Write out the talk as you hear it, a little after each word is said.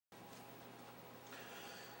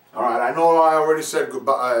I know I already said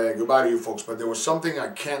goodbye to you folks, but there was something I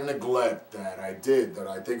can't neglect that I did that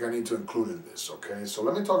I think I need to include in this, okay? So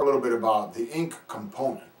let me talk a little bit about the ink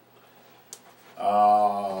component.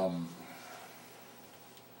 The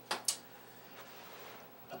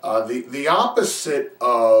opposite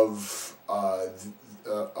of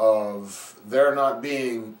there not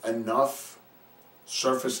being enough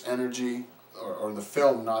surface energy, or the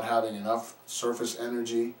film not having enough surface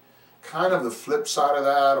energy, kind of the flip side of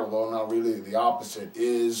that, although not really the opposite,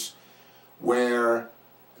 is where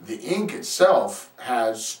the ink itself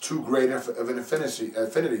has too great of an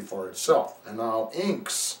affinity for itself. And now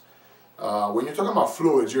inks, when you're talking about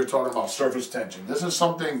fluids, you're talking about surface tension. This is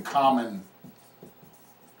something common.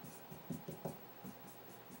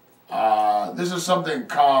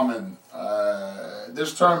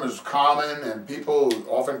 This term is common, and people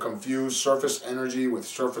often confuse surface energy with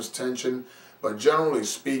surface tension. But generally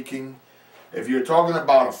speaking, if you're talking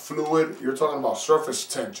about a fluid, you're talking about surface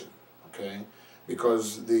tension, okay?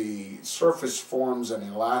 Because the surface forms an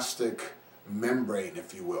elastic membrane,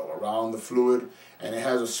 if you will, around the fluid, and it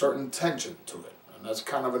has a certain tension to it. And that's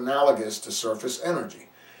kind of analogous to surface energy.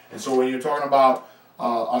 And so when you're talking about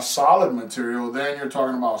a solid material, then you're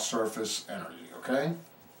talking about surface energy, okay?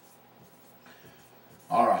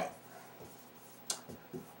 All right.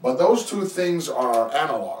 But those two things are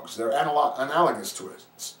analogs. They're analogous to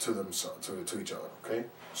each other, okay?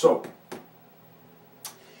 So,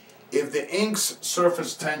 if the ink's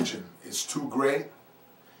surface tension is too great,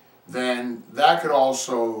 then that could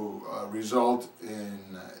also result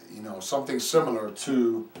in, something similar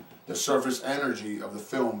to the surface energy of the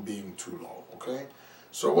film being too low, okay?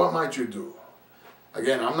 So what might you do?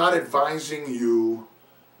 Again, I'm not advising you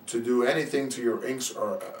to do anything to your inks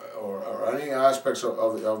or any aspects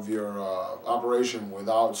of your operation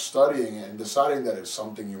without studying it and deciding that it's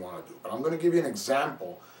something you want to do. But I'm going to give you an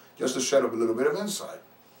example just to shed a little bit of insight.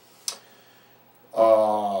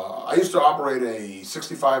 I used to operate a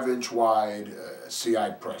 65-inch wide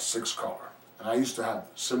CI press, 6-color. And I used to have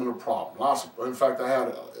similar problems. In fact,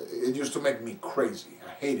 it used to make me crazy.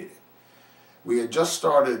 I hated it. We had just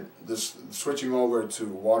started switching over to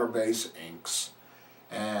water-based inks,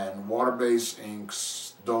 and water-based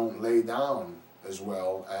inks don't lay down as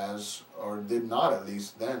well as, or did not at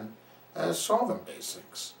least then, as solvent-based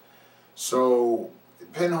inks. So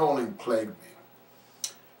pinholing plagued me.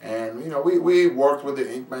 And we worked with the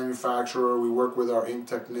ink manufacturer, we worked with our ink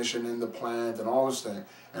technician in the plant and all this thing,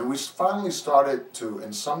 and we finally started to,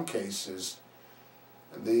 in some cases,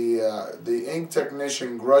 the ink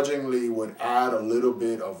technician grudgingly would add a little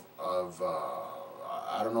bit of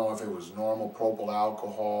I don't know if it was normal propyl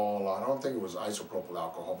alcohol, I don't think it was isopropyl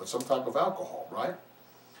alcohol, but some type of alcohol, right?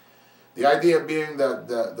 The idea being that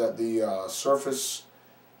the surface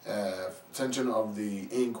tension of the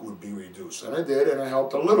ink would be reduced. And it did, and it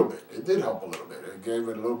helped a little bit. It did help a little bit. It gave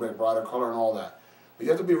it a little bit brighter color and all that. But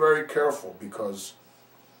you have to be very careful because,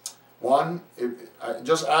 one,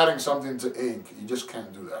 just adding something to ink, you just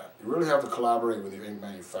can't do that. You really have to collaborate with your ink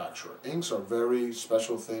manufacturer. Inks are very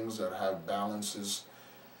special things that have balances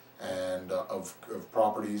and of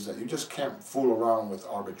properties that you just can't fool around with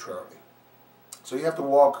arbitrarily. So you have to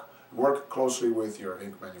work closely with your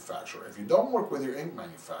ink manufacturer. If you don't work with your ink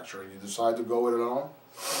manufacturer and you decide to go it alone,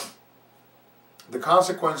 the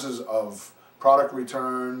consequences of product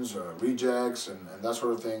returns, rejects, and that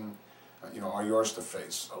sort of thing, are yours to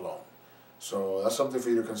face alone. So that's something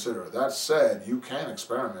for you to consider. That said, you can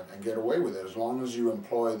experiment and get away with it as long as you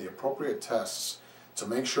employ the appropriate tests to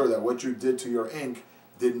make sure that what you did to your ink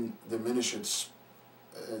didn't diminish its,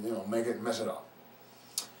 mess it up.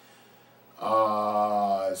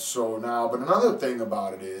 But another thing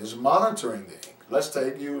about it is monitoring the ink. Let's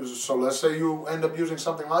say you end up using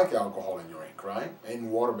something like alcohol in your ink, right?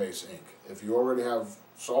 In water-based ink. If you already have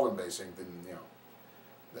solvent-based ink, then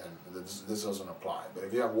this doesn't apply. But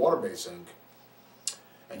if you have water-based ink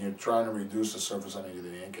and you're trying to reduce the surface energy of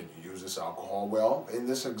the ink and you use this alcohol, well, in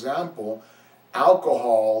this example,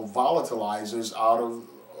 alcohol volatilizes out of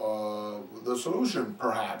the solution,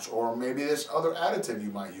 perhaps, or maybe this other additive you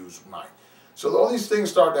might use might. So all these things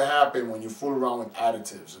start to happen when you fool around with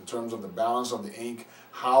additives in terms of the balance of the ink,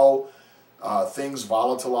 how things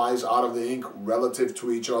volatilize out of the ink relative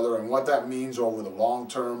to each other, and what that means over the long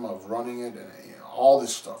term of running it, and all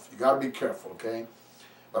this stuff. You got to be careful, okay?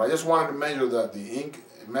 But I just wanted to mention that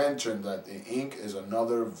the ink is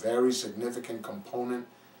another very significant component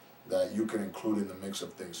that you can include in the mix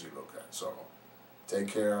of things you look at. So take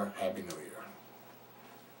care. Happy New Year.